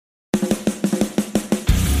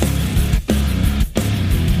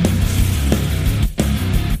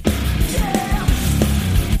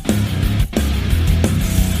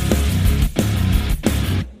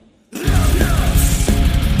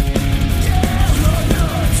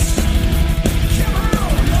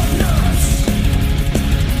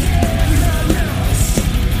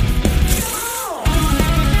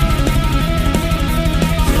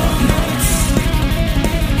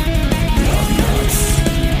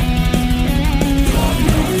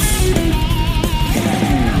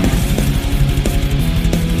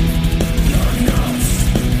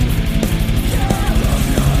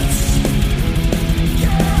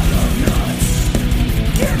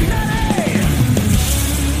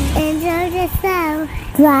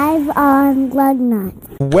Drive on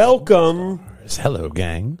Lugnutz. Welcome Hello,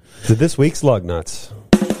 gang. to this week's Lugnutz.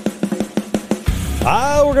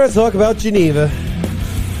 We're going to talk about Geneva.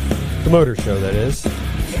 The motor show, that is.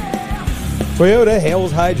 Toyota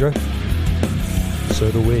hails Hydra.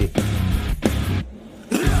 So do we.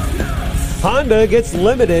 Honda gets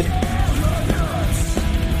limited.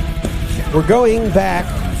 We're going back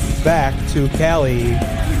to Cali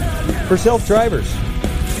for self-drivers.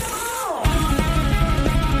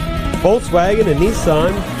 Volkswagen and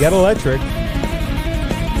Nissan get electric.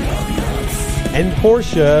 And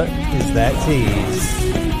Porsche is that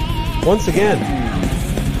tease. Once again.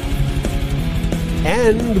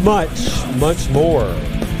 And much, much more.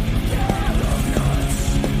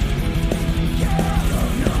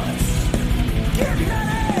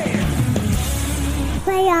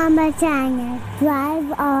 Play on my channel.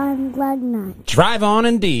 Drive on Lugnutz. Drive on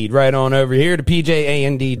indeed. Right on over here to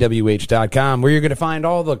PJANDWH.com, where you're going to find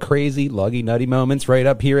all the crazy, luggy, nutty moments right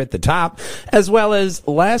up here at the top, as well as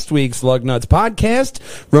last week's Lugnutz podcast,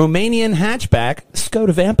 Romanian hatchback,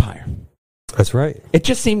 Skoda Vampire. That's right. It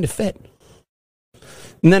just seemed to fit.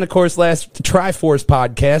 And then, of course, last Triforce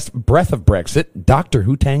podcast, Breath of Brexit, Dr.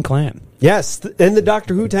 Wu-Tang Clan. Yes, and the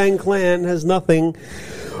Dr. Wu-Tang Clan has nothing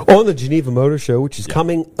on the Geneva Motor Show, which is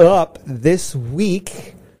coming up this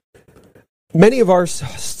week. Many of our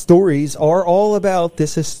stories are all about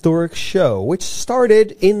this historic show, which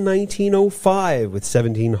started in 1905 with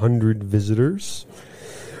 1,700 visitors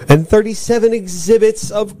and 37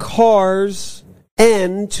 exhibits of cars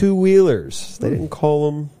and two-wheelers. They didn't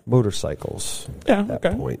call them motorcycles at that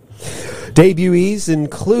point. Debutees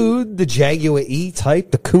include the Jaguar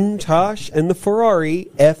E-Type, the Countach, and the Ferrari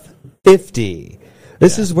F50.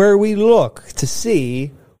 This is where we look to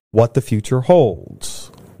see what the future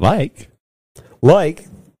holds. Like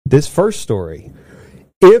This first story.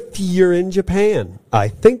 If you're in Japan, I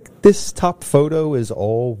think this top photo is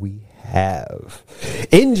all we have.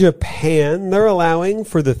 In Japan, they're allowing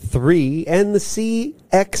for the 3 and the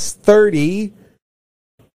CX-30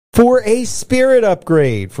 for a Spirit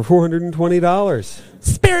upgrade for $420.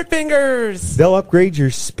 Spirit Fingers! They'll upgrade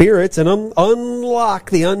your spirits and unlock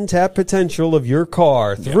the untapped potential of your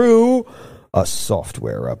car through a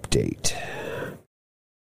software update.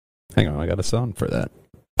 Hang on, I got a song for that.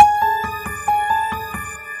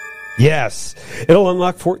 Yes, it'll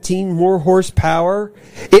unlock 14 more horsepower.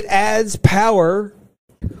 It adds power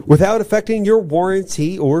without affecting your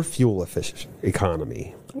warranty or fuel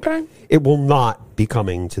economy. Okay. It will not be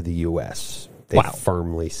coming to the U.S. They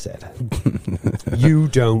firmly said it. You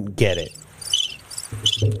don't get it.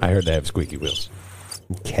 I heard they have squeaky wheels.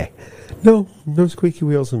 Okay. No squeaky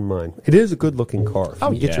wheels in mine. It is a good-looking car.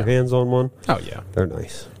 If you get your hands on one, they're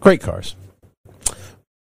nice. Great cars.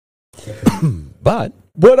 But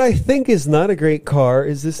what I think is not a great car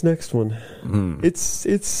is this next one.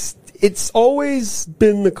 It's always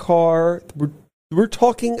been the car. We're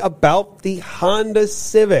talking about the Honda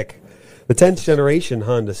Civic. The 10th generation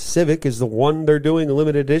Honda Civic is the one they're doing a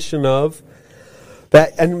limited edition of.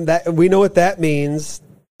 That we know what that means.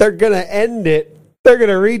 They're going to end it. They're going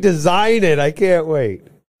to redesign it. I can't wait.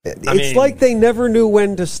 It's like they never knew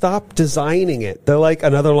when to stop designing it. They're like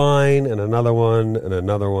another line and another one and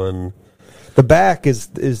another one. The back is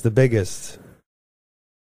the biggest.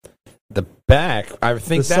 the back, I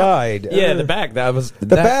think the side. Yeah, the back. The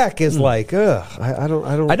back is like, ugh. I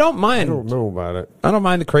don't mind. I don't know about it. I don't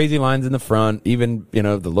mind the crazy lines in the front. Even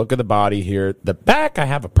the look of the body here. The back, I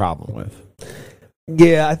have a problem with.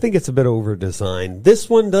 Yeah, I think it's a bit over-designed. This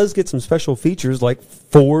one does get some special features like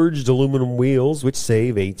forged aluminum wheels, which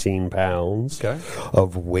save 18 pounds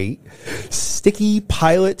of weight, sticky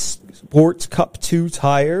Pilot Sports Cup 2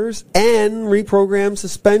 tires, and reprogrammed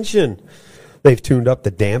suspension. They've tuned up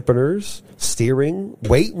the dampeners, steering,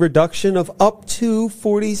 weight reduction of up to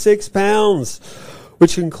 46 pounds,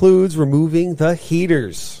 which includes removing the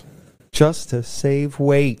heaters just to save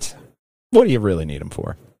weight. What do you really need them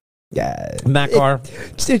for? Yeah, that car.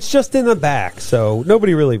 It's just in the back, so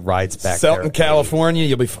nobody really rides back there. Out in California,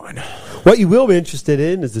 you'll be fine. What you will be interested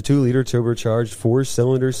in is the 2-liter turbocharged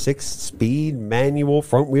 4-cylinder 6-speed manual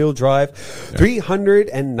front-wheel drive,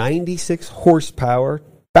 396 horsepower,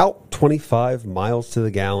 about 25 miles to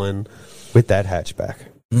the gallon with that hatchback.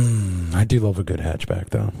 I do love a good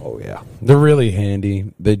hatchback, though. Oh yeah, they're really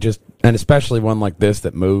handy. And especially one like this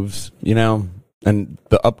that moves, and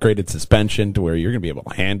the upgraded suspension to where you're going to be able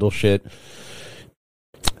to handle shit.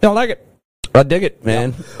 I like it. I dig it,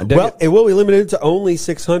 man. Yeah. It will be limited to only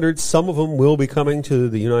 600. Some of them will be coming to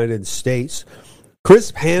the United States.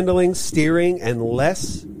 Crisp handling, steering, and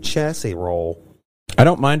less chassis roll. I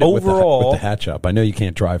don't mind it overall with the hatch up. I know you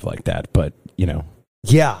can't drive like that, but,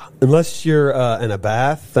 Yeah, unless you're in a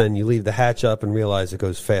bath and you leave the hatch up and realize it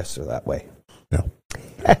goes faster that way. No.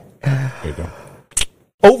 There you go.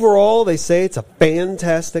 Overall, they say it's a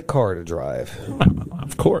fantastic car to drive.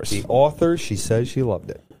 Of course. The author, she says she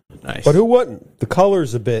loved it. Nice. But who wouldn't? The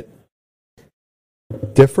color's a bit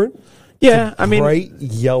different. Yeah, I mean, bright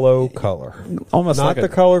yellow color. almost Not like the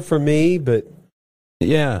color for me, but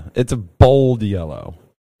yeah, it's a bold yellow.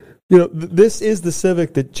 you know, this is the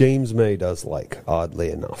Civic that James May does like, oddly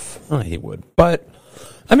enough. Oh, he would. But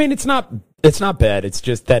I mean, it's not bad. It's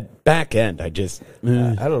just that back end. I just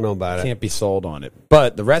I don't know about it. can't be sold on it.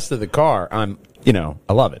 But the rest of the car, I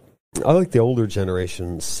love it. I like the older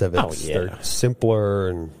generation Civics. Oh, yeah. They're simpler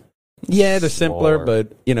and Yeah, they're simpler, smaller.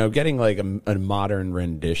 but getting like a modern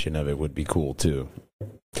rendition of it would be cool too.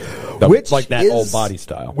 Which like that is, old body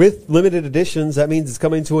style. With limited editions, that means it's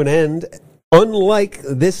coming to an end. Unlike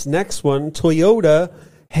this next one, Toyota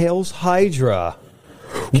hails Hydra.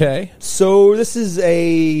 Okay. So this is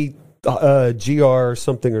a GR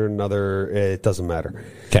something or another. It doesn't matter.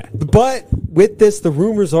 Okay. But with this, the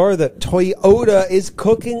rumors are that Toyota is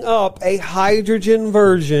cooking up a hydrogen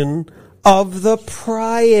version of the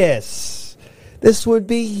Prius. This would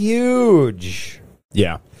be huge.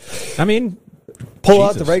 Yeah. I mean, Pull out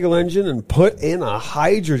the Jesus. regular engine and put in a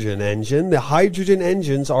hydrogen engine. The hydrogen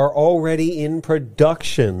engines are already in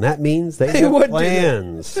production. That means they have would do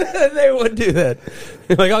plans. they would do that.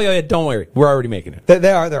 They're like, oh yeah, don't worry, we're already making it.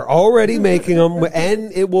 They're already making them,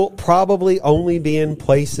 and it will probably only be in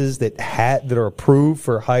places that are approved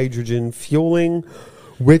for hydrogen fueling,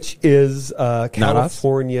 which is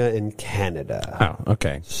California and Canada. Oh,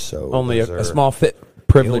 okay. So Only those a are small privileged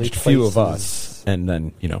the only few of places us, and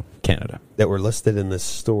then Canada. that were listed in this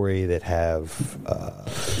story that have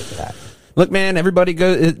that. Look, man, everybody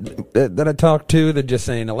that I talk to, they're just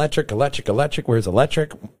saying electric. Where's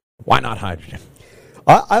electric? Why not hydrogen?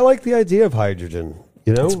 I like the idea of hydrogen.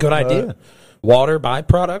 It's a good idea. Water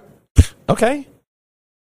byproduct. Okay.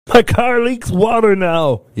 My car leaks water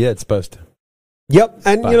now. Yeah, it's supposed to. Yep,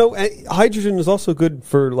 and hydrogen is also good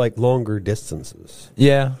for like longer distances.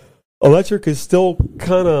 Yeah. Electric is still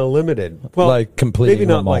kind of limited. Well, like completely maybe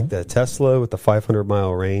not normal. like the Tesla with the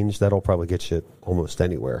 500-mile range. That'll probably get you almost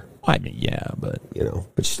anywhere. I mean, yeah, but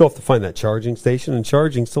But you still have to find that charging station, and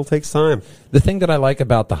charging still takes time. the thing that I like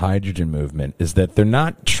about the hydrogen movement is that they're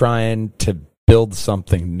not trying to build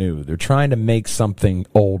something new. They're trying to make something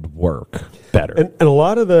old work better. And a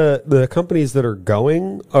lot of the companies that are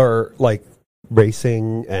going are like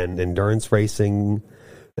racing and endurance racing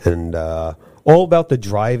and all about the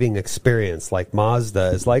driving experience. Like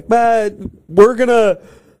Mazda is like, we're going to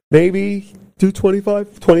maybe do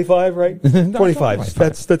 25, right? 25.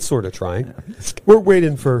 That's sort of trying. We're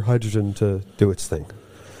waiting for hydrogen to do its thing.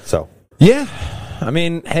 So, yeah. I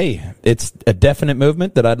mean, hey, it's a definite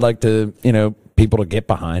movement that I'd like to, people to get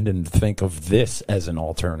behind and think of this as an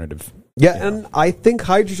alternative. yeah, and I think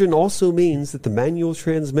hydrogen also means that the manual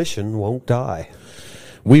transmission won't die.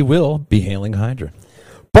 We will be hailing Hydra.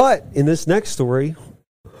 But in this next story,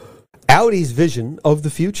 Audi's vision of the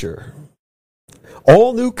future.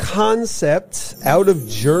 All new concept out of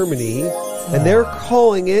Germany, and they're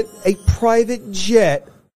calling it a private jet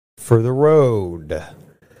for the road.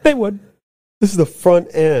 They would. This is the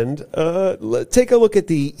front end. Take a look at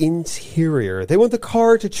the interior. They want the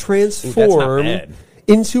car to transform bad.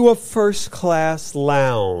 into a first-class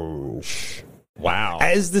lounge. Wow.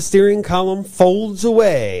 As the steering column folds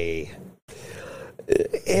away.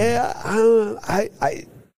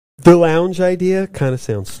 The lounge idea kind of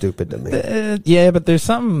sounds stupid to me. Yeah, but there's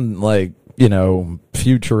something like,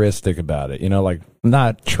 futuristic about it. Like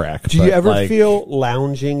not track. Do you ever feel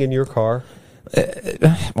lounging in your car?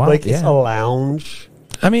 Like it's a lounge.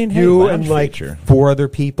 I mean, hey, You lounge and like feature. 4 other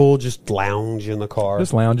people just lounge in the car.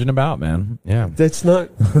 Just lounging about, man. Yeah. That's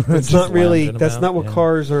not. That's Just not really. lounging That's about, not what yeah.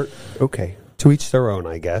 cars are. Okay, to each their own,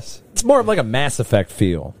 I guess. It's more of like a Mass Effect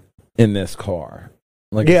feel in this car.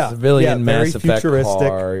 Like Yeah, a civilian yeah, very Mass Effect futuristic.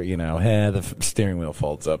 car. The steering wheel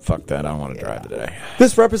folds up. Fuck that. I don't want to drive today.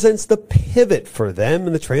 This represents the pivot for them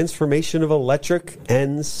in the transformation of electric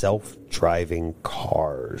and self-driving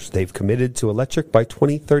cars. They've committed to electric by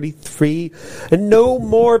 2033 and no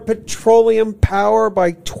more petroleum power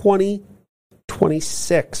by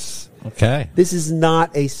 2026. Okay. This is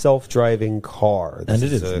not a self-driving car. This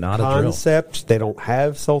And it is a not a drill. concept. They don't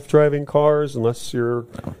have self-driving cars unless you're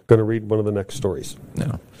going to read one of the next stories.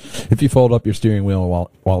 No. If you fold up your steering wheel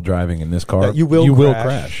while driving in this car, You will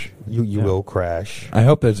crash. You will crash. I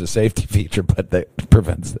hope there's a safety feature, but that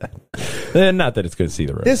prevents that. Not that it's going to see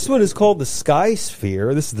the road. This one is called the Sky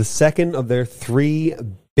Sphere. This is the second of their 3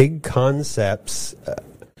 big concepts.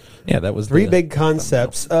 Yeah, that was three big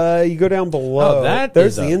concepts. You go down below.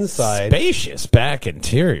 There's the inside. Spacious back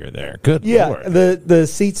interior there. Good Lord. The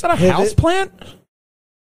seats. Is that a house plant?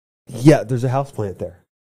 Yeah, there's a house plant there.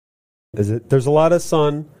 There's a lot of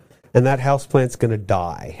sun, and that house plant's going to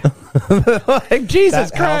die. Like,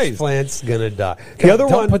 Jesus that Christ. House plant's going to die. The other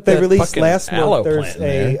one they released last month, there's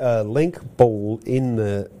a link in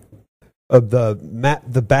the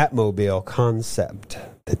Batmobile concept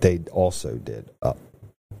that they also did up.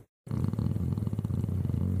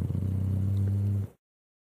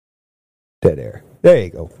 Dead air. There you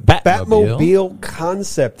go. Batmobile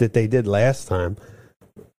concept that they did last time.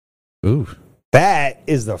 Ooh. That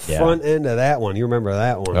is the front end of that one. You remember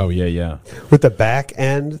that one? Oh, yeah. With the back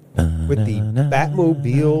end, with the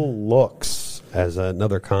Batmobile looks as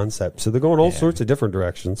another concept. So they're going all sorts of different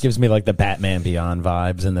directions. Gives me like the Batman Beyond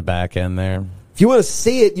vibes in the back end there. If you want to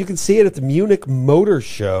see it, you can see it at the Munich Motor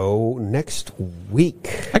Show next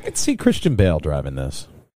week. I could see Christian Bale driving this.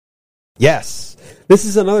 Yes. This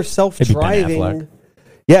is another self-driving.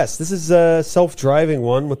 Yes, this is a self-driving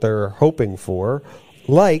one, what they're hoping for.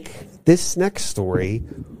 Like this next story,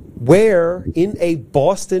 where in a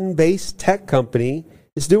Boston-based tech company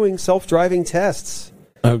is doing self-driving tests.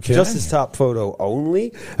 Okay. Just as top photo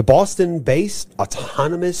only. A Boston-based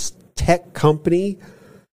autonomous tech company,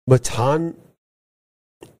 Motananol?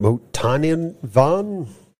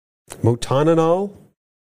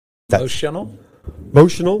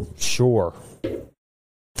 Motional? Sure.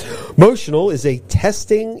 Motional is a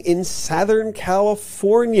testing in Southern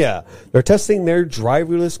California. They're testing their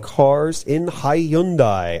driverless cars in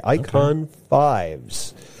Hyundai Icon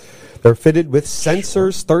 5s. They're fitted with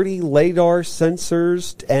sensors, 30 radar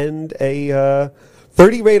sensors, and a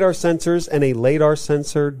 30 radar sensors and a radar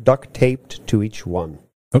sensor duct taped to each one.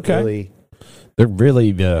 Okay. They're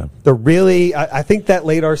really. I think that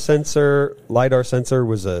lidar sensor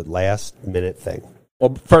was a last minute thing.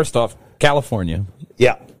 Well, first off, California.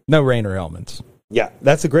 Yeah. No rain or elements. Yeah,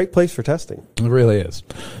 that's a great place for testing. It really is.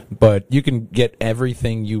 But you can get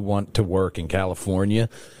everything you want to work in California.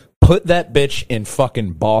 Put that bitch in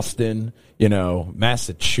fucking Boston,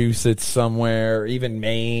 Massachusetts somewhere, even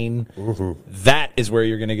Maine. Mm-hmm. That is where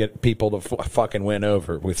you're going to get people to fucking win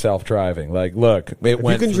over with self-driving. Like, look, you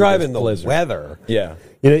can drive in the weather. Yeah.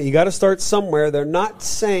 You got to start somewhere. They're not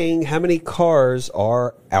saying how many cars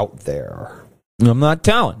are out there. I'm not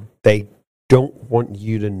telling. They don't want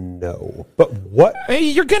you to know. But what? Hey,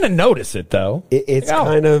 you're going to notice it, though. It's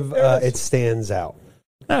kind of, it stands out.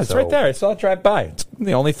 No, it's right there. I saw it drive by. It's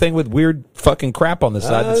the only thing with weird fucking crap on the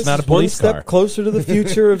side that's not a police car. One step closer to the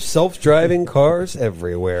future of self-driving cars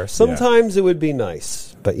everywhere. Sometimes it would be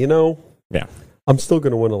nice, but I'm still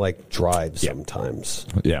going to want to drive sometimes.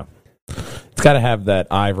 Yeah. It's got to have that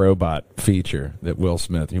iRobot feature that Will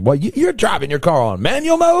Smith. Well, you're driving your car on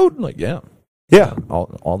manual mode? Yeah,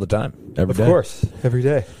 all the time, every day. Of course, every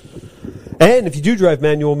day. And if you do drive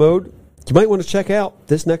manual mode, you might want to check out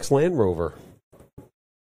this next Land Rover.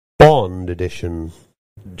 Bond Edition.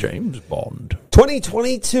 James Bond.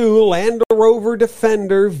 2022 Land Rover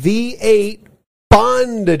Defender V8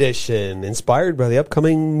 Bond Edition. Inspired by the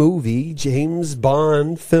upcoming movie James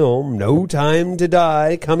Bond film No Time to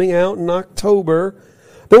Die, coming out in October.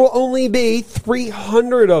 There will only be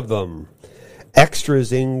 300 of them.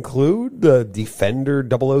 Extras include the Defender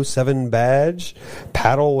 007 badge,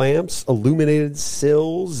 paddle lamps, illuminated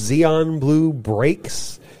sills, Xeon blue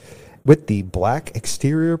brakes, with the black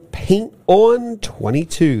exterior paint on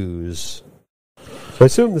 22s. So I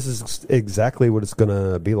assume this is exactly what it's going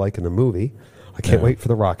to be like in the movie. I can't wait for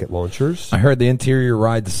the rocket launchers. I heard the interior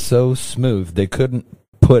ride's so smooth they couldn't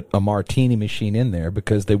put a martini machine in there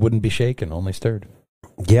because they wouldn't be shaken, only stirred.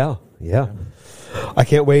 Yeah. I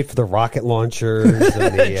can't wait for the rocket launchers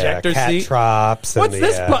and the cat traps. What's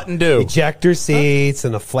this button do? Ejector seats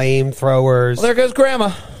and the flamethrowers. Well, there goes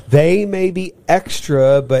Grandma. They may be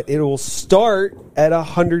extra, but it will start at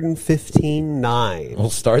 $115,900. We'll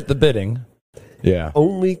start the bidding. Yeah.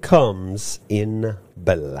 Only comes in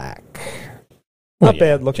black. Not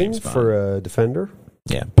bad looking for a Defender.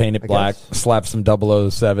 Yeah, paint it black, slap some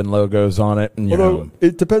 007 logos on it. And,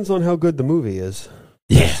 it depends on how good the movie is.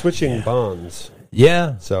 Yeah. Switching Bonds.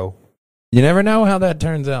 Yeah. So you never know how that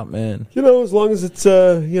turns out, man. As long as it's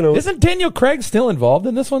Isn't Daniel Craig still involved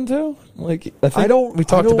in this one too? We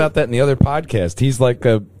talked about that in the other podcast. He's like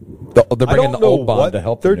they're bringing the old Bond to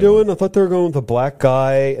help. They're doing. I thought they were going with a black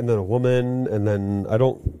guy and then a woman, and then I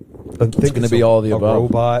think it's going to be all the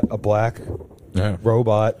above. Robot, a black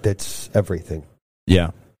robot that's everything.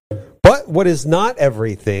 Yeah. But what is not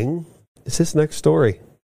everything is this next story.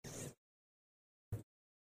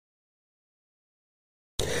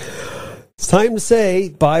 It's time to say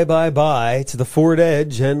bye to the Ford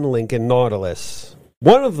Edge and Lincoln Nautilus.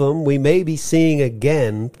 One of them we may be seeing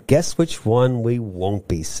again. Guess which one we won't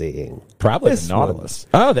be seeing? Probably This the Nautilus.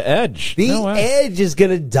 Oh, the Edge. The No way. Edge is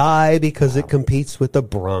going to die because it competes with the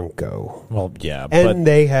Bronco. Well, yeah, And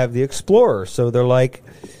they have the Explorer, so they're like,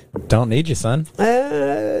 but don't need you, son. we'd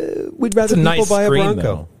rather It's a people nice buy a screen, Bronco.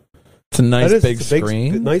 though. It's a nice That is, big it's a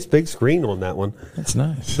screen. nice big screen on that one. That's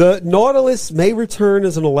nice. The Nautilus may return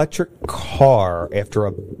as an electric car after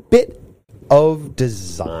a bit of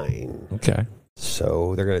design. Okay.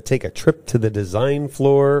 So they're going to take a trip to the design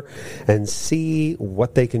floor and see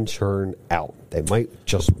what they can churn out. They might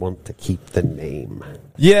just want to keep the name.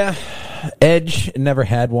 Yeah, Edge never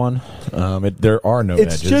had one. There are no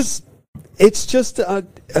edges. It's just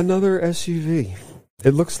another SUV.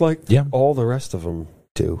 It looks like Yeah. all the rest of them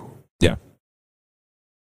do. Yeah.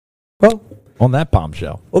 Well, On that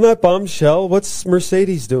bombshell. on that bombshell, what's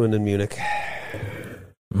Mercedes doing in Munich?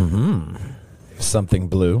 Something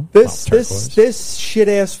blue. This shit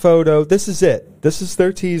ass photo. This is it. This is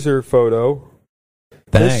their teaser photo.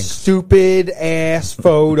 This Thanks. stupid ass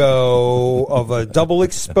photo of a double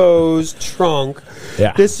exposed trunk.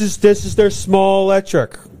 Yeah. This is their small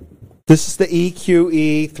electric. This is the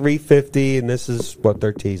EQE 350, and this is what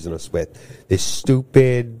they're teasing us with. This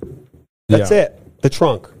stupid. That's Yeah. it. The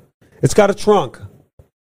trunk. It's got a trunk.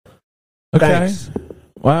 Okay. Thanks.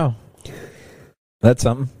 Wow. That's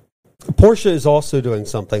something. Porsche is also doing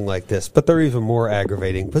something like this, but they're even more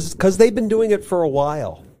aggravating because they've been doing it for a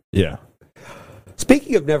while. Yeah.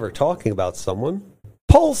 Speaking of never talking about someone,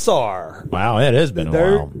 Pulsar. Wow, it has been a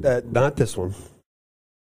while. Not this one.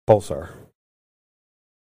 Pulsar.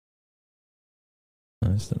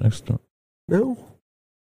 That's the next one. No?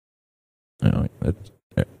 Oh,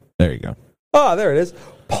 there you go. Ah, there it is.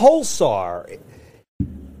 Pulsar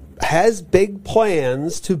has big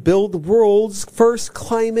plans to build the world's first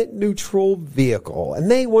climate-neutral vehicle, and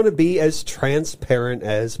they want to be as transparent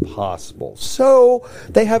as possible. So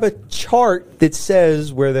they have a chart that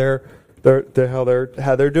says where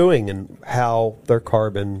how they're doing and how their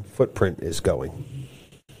carbon footprint is going.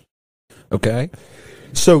 Okay.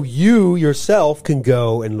 So you yourself can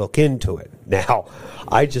go and look into it. Now,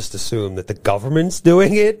 I just assume that the government's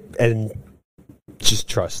doing it and just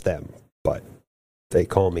trust them, but they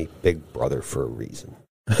call me Big Brother for a reason.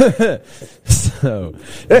 So,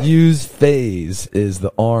 use phase is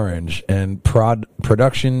the orange, and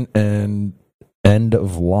production and end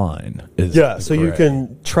of line is the So you gray.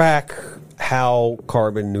 can track how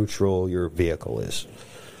carbon neutral your vehicle is.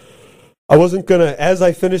 I wasn't going to, as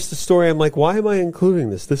I finished the story, I'm like, why am I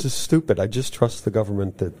including this? This is stupid. I just trust the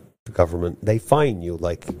government they fine you.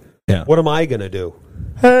 Like, Yeah. what am I going to do?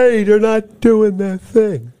 Hey, they're not doing that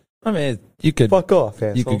thing. I mean, you could Fuck off,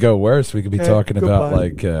 asshole. you could go worse. We could be Hey, talking about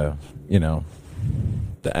goodbye.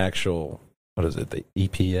 the actual, what is it? The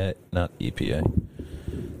EPA, not EPA.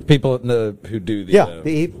 People who do the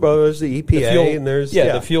there's the EPA the fuel, and there's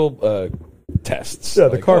the fuel tests. Yeah,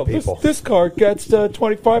 the car people. This car gets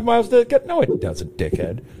 25 miles to get. No, it doesn't,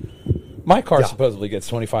 dickhead. My car supposedly gets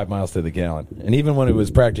 25 miles to the gallon, and even when it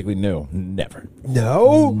was practically new, never.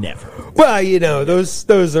 No, Never. Well,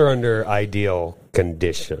 those are under ideal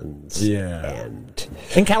conditions. Yeah. And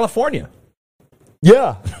In California.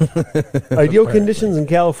 yeah, ideal conditions in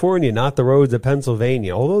California, not the roads of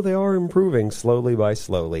Pennsylvania. Although they are improving slowly by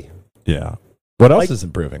slowly. Yeah. What else Like- is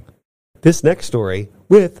improving? This next story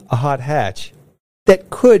with a hot hatch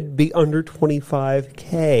that could be under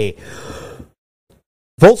 25K.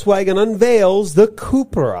 Volkswagen unveils the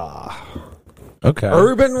Cupra. Okay.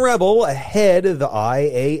 Urban Rebel ahead of the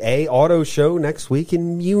IAA Auto Show next week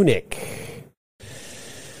in Munich.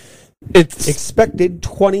 It's Expected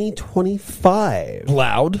 2025.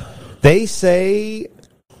 loud. They say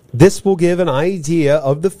this will give an idea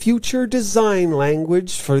of the future design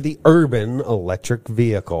language for the urban electric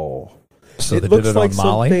vehicle. So it they looks did it like on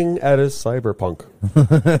Molly? something out of Cyberpunk.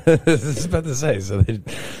 I was about to say. So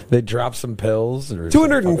they dropped some pills. Or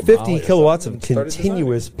 250 kilowatts of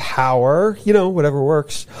continuous power, whatever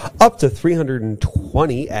works, up to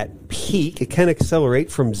 320 at peak. It can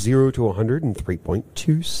accelerate from 0 to 100 in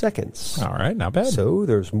 3.2 seconds. All right, not bad. So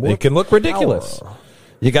there's more. It can look ridiculous. power.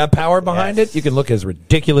 You got power behind Yes. it. You can look as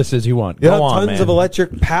ridiculous as you want. Yeah, Go on, tons man. of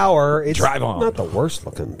electric power. It's Drive on. not the worst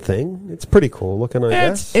looking thing. It's pretty cool looking, I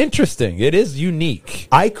It's guess. interesting. It is unique.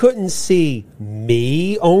 I couldn't see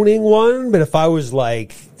me owning one, but if I was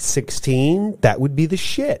like 16, that would be the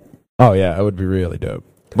shit. Oh yeah, it would be really dope.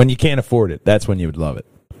 When you can't afford it, that's when you would love it.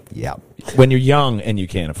 Yeah. When you're young and you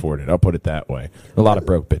can't afford it, I'll put it that way. A lot of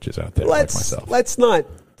broke bitches out there like myself. Let's not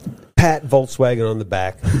pat Volkswagen on the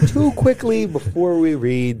back too quickly before we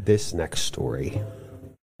read this next story.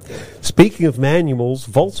 Speaking of manuals,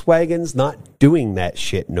 Volkswagen's not doing that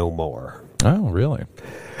shit no more. Oh, really?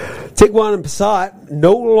 Tiguan and Passat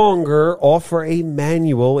no longer offer a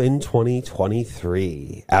manual in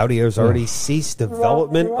 2023. Audi has already ceased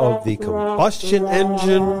development of the combustion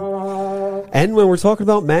engine. And when we're talking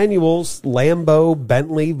about manuals, Lambo,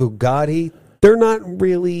 Bentley, Bugatti, they're not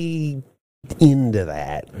really into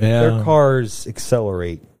that. Yeah. Their cars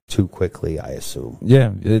accelerate too quickly, I assume.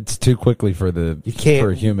 Yeah, it's too quickly for You can't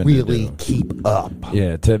for a human really to do. keep up.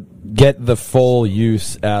 Yeah, to get the full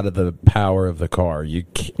use out of the power of the car, you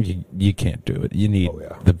can't do it. You need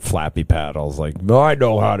the flappy paddles. Like, I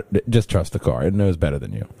know how to. Just trust the car; it knows better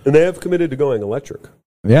than you. And they have committed to going electric.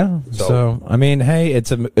 Yeah. So I mean, hey,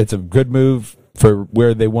 it's a good move for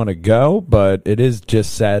where they want to go, but it is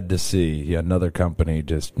just sad to see another company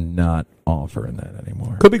just not offering that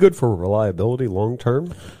anymore. Could be good for reliability long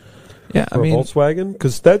term. Yeah, for Volkswagen,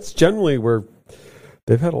 because that's generally where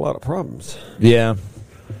they've had a lot of problems. Yeah.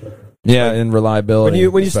 Yeah, in reliability.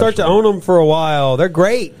 When you start to own them for a while, they're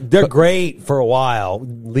great. They're great for a while,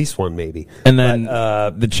 at least one maybe. And then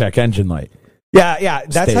the check engine light. Yeah.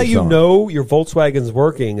 That's how you on. know your Volkswagen's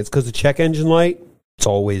working. It's because the check engine light, it's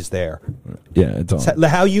always there. Yeah, it's on.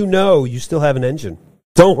 How you know you still have an engine.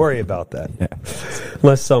 Don't worry about that. Yeah.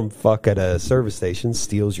 Unless some fuck at a service station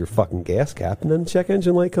steals your fucking gas cap, and then the check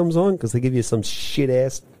engine light comes on because they give you some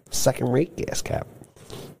shit-ass second-rate gas cap.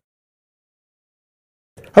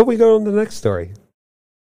 How about we go on to the next story?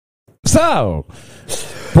 So,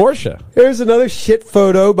 Porsche. Here's another shit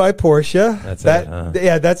photo by Porsche. That's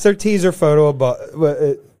Yeah, that's their teaser photo.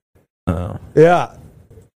 Yeah.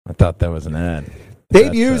 I thought that was an ad.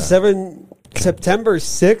 Debuts September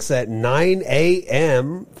 6th at 9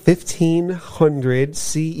 a.m., 1500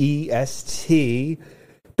 CEST.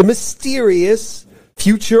 The mysterious,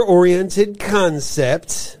 future-oriented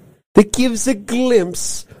concept that gives a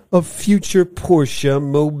glimpse of future Porsche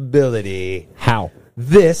mobility. How?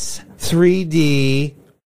 This 3D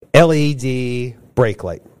LED brake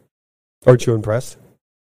light. Aren't you impressed?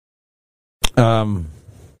 No.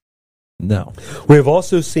 We have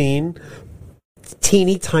also seen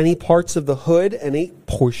teeny tiny parts of the hood and a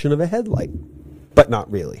portion of a headlight, but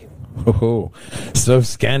not really. Oh, so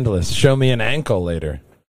scandalous. Show me an ankle later.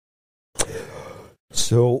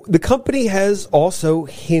 So the company has also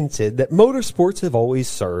hinted that motorsports have always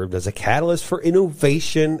served as a catalyst for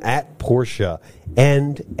innovation at Porsche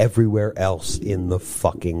and everywhere else in the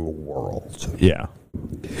fucking world. Yeah.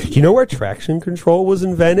 You know where traction control was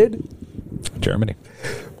invented? Germany.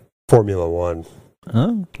 Formula One.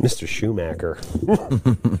 Oh. Mr. Schumacher.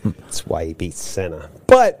 That's why he beat Senna.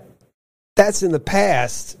 But that's in the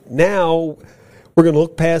past. Now we're going to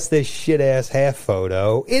look past this shit-ass half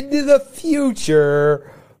photo into the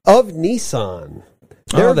future of Nissan.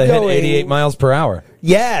 They hit 88 miles per hour.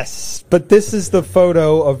 Yes, but this is the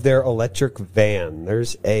photo of their electric van.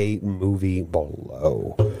 There's a movie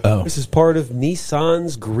below. Oh. This is part of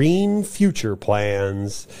Nissan's green future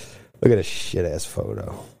plans. Look at this shit-ass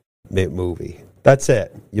photo. Movie. That's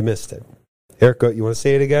it. You missed it. Erica, you want to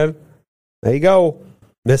say it again? There you go.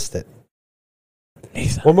 Missed it.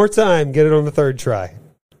 Nissan. One more time. Get it on the third try.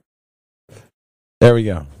 There we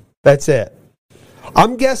go. That's it.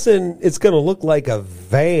 I'm guessing it's going to look like a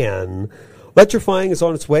van. Electrifying is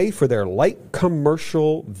on its way for their light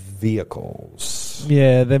commercial vehicles.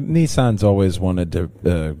 Yeah, Nissan's always wanted to,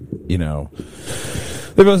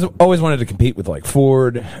 they've always wanted to compete with like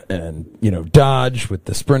Ford and, Dodge with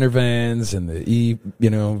the Sprinter vans and the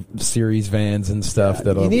series vans and stuff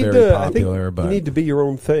that are very popular. But you need to be your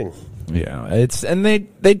own thing. Yeah, and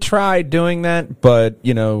they tried doing that, but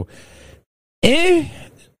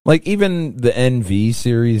like even the NV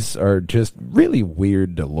series are just really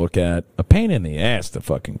weird to look at. A pain in the ass to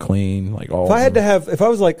fucking clean. Like all. If I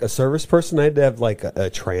was like a service person, I had to have like a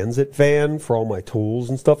transit van for all my tools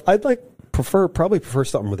and stuff. I'd probably prefer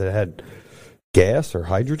something that had gas or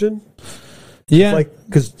hydrogen. Yeah, like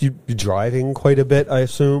because you're driving quite a bit, I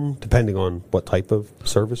assume, depending on what type of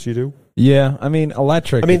service you do. Yeah, I mean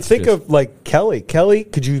electric. I mean, think of like Kelly. Kelly,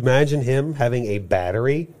 could you imagine him having a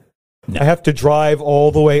battery? No. I have to drive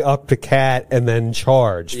all the way up to Cat and then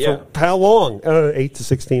charge. Yeah. For how long? 8 to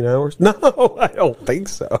 16 hours? No, I don't think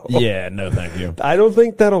so. Yeah, no thank you. I don't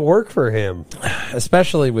think that'll work for him.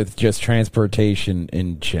 Especially with just transportation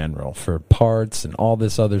in general for parts and all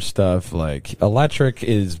this other stuff. Like electric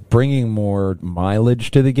is bringing more mileage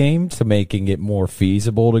to the game, to making it more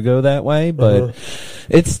feasible to go that way. But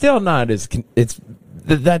it's still not it's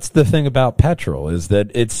That's the thing about petrol, is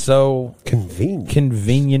that it's so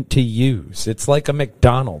convenient to use. It's like a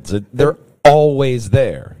McDonald's. They're always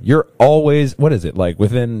there. You're always, what is it, like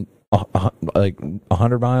within like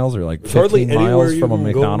 100 miles or like 15 miles from a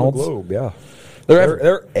McDonald's? Go on the globe, yeah.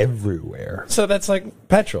 They're everywhere. So that's like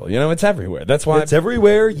petrol. It's everywhere. That's why it's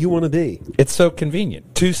everywhere you want to be. It's so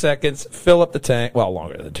convenient. 2 seconds, fill up the tank. Well,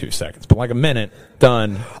 longer than 2 seconds, but like a minute,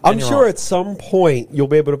 done. I'm sure at some point you'll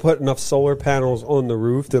be able to put enough solar panels on the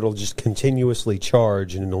roof that'll just continuously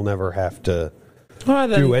charge, and you'll never have to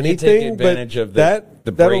do anything. Take advantage of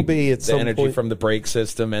that'll be at the some energy point from the brake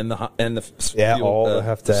system and the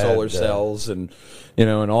solar cells and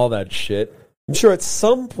and all that shit. I'm sure at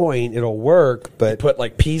some point it'll work, but put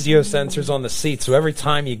like piezo sensors on the seat, so every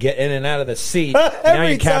time you get in and out of the seat, now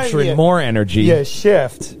you're capturing more energy. Yeah,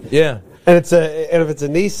 shift. Yeah, and if it's a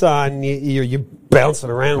Nissan, you're bouncing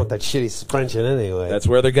around with that shitty suspension anyway. That's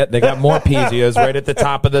where they got more piezos right at the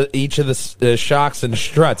top of each of the shocks and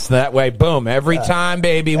struts. That way, boom, every time,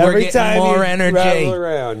 baby, we're getting more energy. Rattle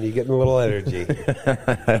around, you're getting a little energy.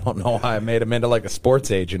 I don't know why I made him into like a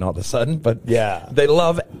sports agent all of a sudden, but yeah, they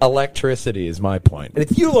love electricity. Is my point. And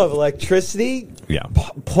if you love electricity, yeah,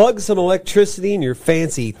 plug some electricity in your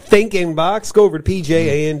fancy thinking box. Go over to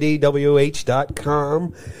pjandwh.com.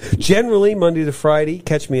 Generally, Monday to Friday,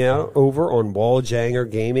 catch me out over on Janger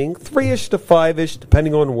Gaming, 3-ish to 5-ish,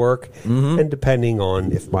 depending on work and depending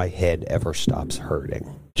on if my head ever stops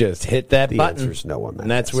hurting. Just hit that button. The answer's no on that. And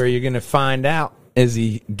that's where you're going to find out. Is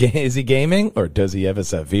he gaming, or does he have a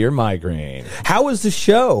severe migraine? How was the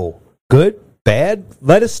show? Good? Bad?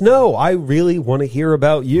 Let us know. I really want to hear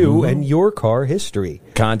about you and your car history.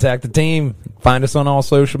 Contact the team. Find us on all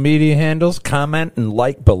social media handles. Comment and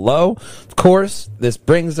like below. Of course, this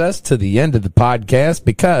brings us to the end of the podcast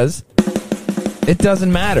because it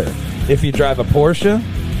doesn't matter if you drive a Porsche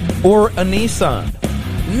or a Nissan.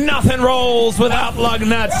 Nothing rolls without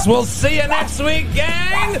Lugnutz. We'll see you next week,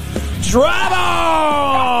 gang. Drive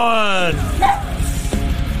on!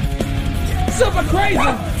 Super crazy!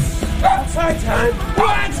 Outside time.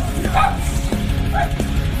 What?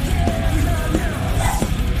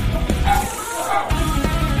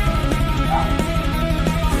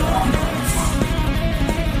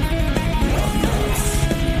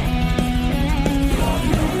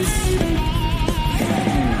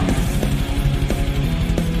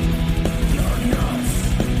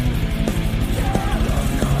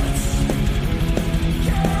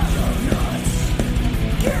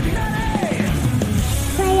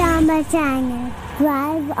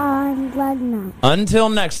 Drive on, Lugnutz. Until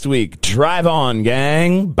next week, drive on,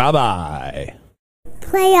 gang. Bye-bye.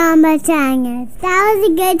 Play on my That was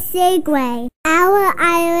a good segue. Our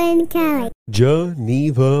Island Kelly.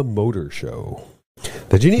 Geneva Motor Show.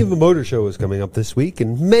 The Geneva Motor Show is coming up this week,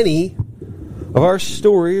 and many of our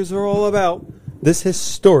stories are all about this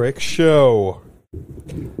historic show.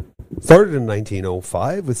 Started in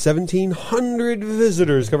 1905 with 1,700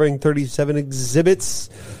 visitors covering 37 exhibits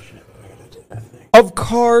of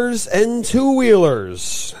cars and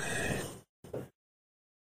two-wheelers.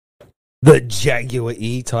 The Jaguar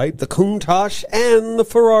E-Type, the Countach, and the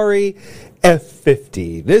Ferrari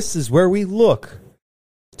F50. This is where we look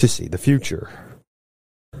to see the future.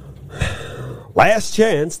 Last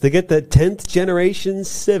chance to get the 10th generation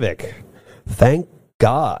Civic. Thank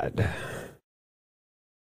God.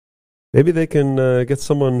 Maybe they can get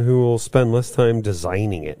someone who will spend less time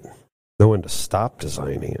designing it. No one to stop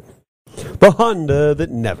designing it. The Honda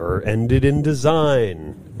that never ended in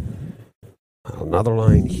design. Another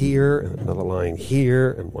line here, and another line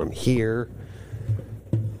here, and one here.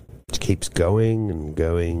 It keeps going and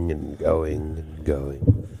going and going and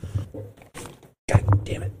going. God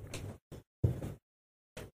damn it.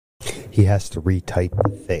 He has to retype the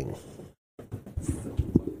thing.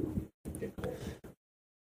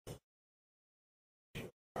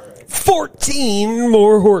 Right. 14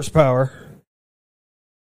 more horsepower.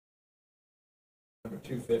 Number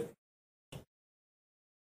 250.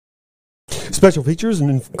 Special features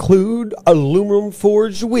include aluminum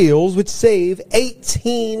forged wheels, which save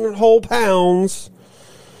 18 whole pounds.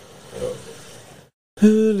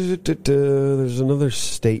 There's another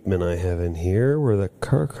statement I have in here where the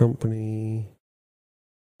car company,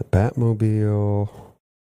 the Batmobile,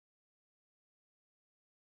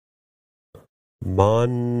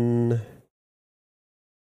 Motinol.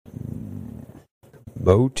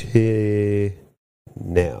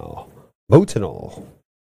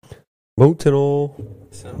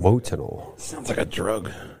 Sounds like a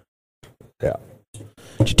drug. Yeah.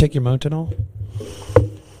 Did you take your Motinol?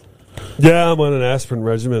 Yeah, I'm on an aspirin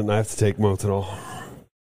regimen and I have to take Motinol.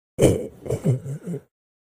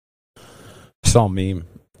 saw a meme.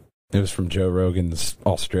 It was from Joe Rogan's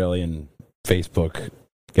Australian Facebook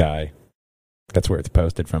guy. That's where it's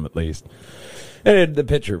posted from, at least. And the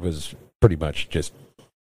picture was pretty much just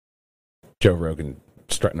Joe Rogan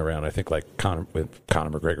strutting around, I think, like with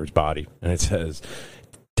Conor McGregor's body. And it says,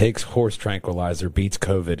 takes horse tranquilizer, beats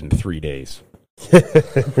COVID in 3 days.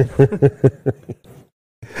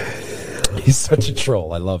 He's such a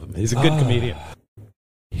troll. I love him. He's a good comedian.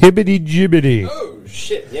 Hibbity jibbity. Oh,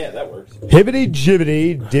 shit. Yeah, that works. Hibbity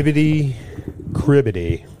jibbity, dibbity,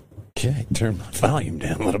 cribbity. Okay, turn my volume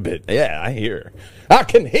down a little bit. Yeah, I hear. I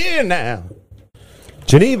can hear now.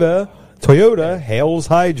 Geneva, Toyota hails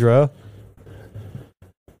Hydra.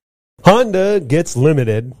 Honda gets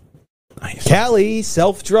limited. Nice. Cali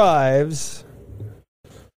self-drives.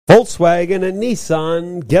 Volkswagen and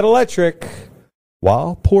Nissan get electric.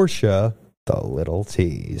 While Porsche, the little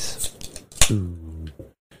T's.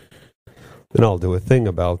 Then I'll do a thing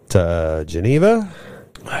about Geneva.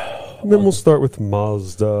 And then we'll start with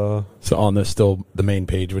Mazda. So on this, still the main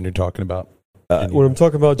page when you're talking about? When I'm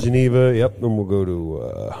talking about Geneva, yep, then we'll go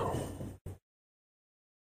to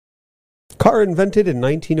car invented in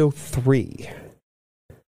 1903.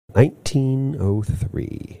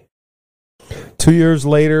 1903. 2 years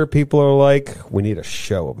later, people are like, we need a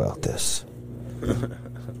show about this.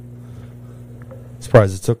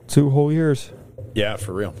 Surprised it took 2 whole years. Yeah,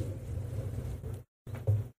 for real.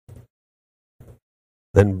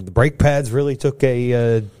 Then the brake pads really took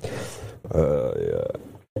a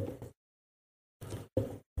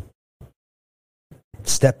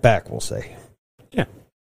step back, we'll say. Yeah.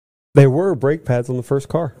 There were brake pads on the first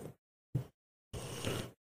car.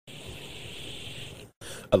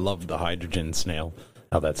 I love the hydrogen snail.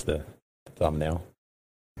 Oh, that's the thumbnail.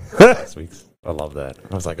 Last week's. I love that.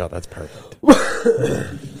 I was like, oh, that's perfect.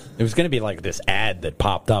 It was going to be like this ad that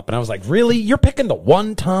popped up, and I was like, really? You're picking the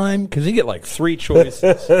one time? Because you get like 3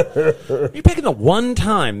 choices. You're picking the one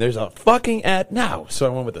time. There's a fucking ad. No. So I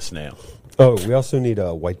went with the snail. Oh, we also need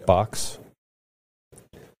a white box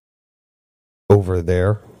over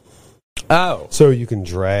there. Oh. So you can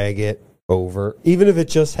drag it over. Even if it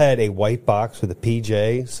just had a white box with a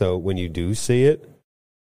PJ, so when you do see it,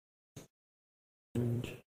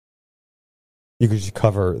 you could just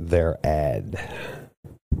cover their ad.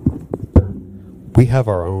 We have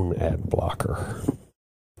our own ad blocker.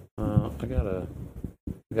 I gotta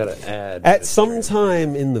add. At some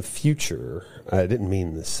time in the future, I didn't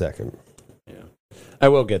mean this second. Yeah, I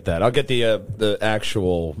will get that. I'll get the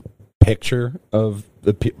actual picture of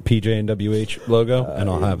the PJ and WH logo, and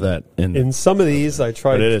I'll have that in some of these. I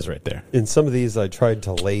tried. But it is right there. In some of these, I tried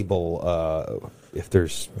to label if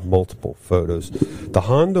there's multiple photos. The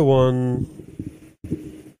Honda one,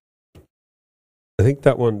 I think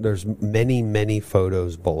that one, there's many, many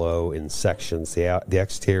photos below in sections. The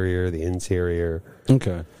exterior, the interior.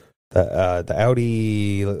 Okay. The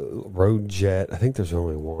Audi Road Jet, I think there's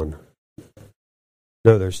only one.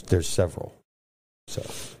 No, there's several. So,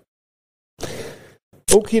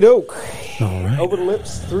 okie doke. All right. Over the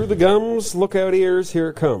lips, through the gums, look out ears, here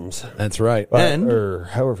it comes. That's right. And or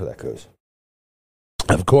however that goes.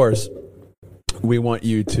 Of course, we want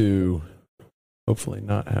you to hopefully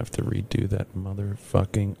not have to redo that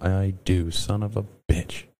motherfucking I do, son of a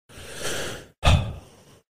bitch.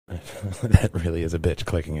 That really is a bitch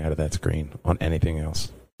clicking out of that screen on anything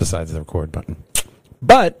else besides the record button.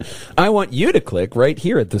 But I want you to click right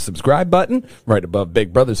here at the subscribe button. Right above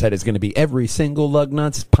Big Brother's head is going to be every single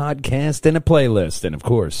Lugnutz podcast in a playlist. And, of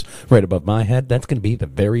course, right above my head, that's going to be the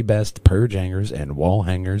very best purge hangers and wall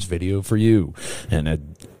hangers video for you.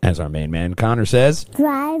 And as our main man Connor says,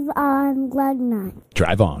 Drive on, Lugnutz.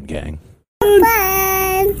 drive on, gang.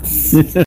 Friends.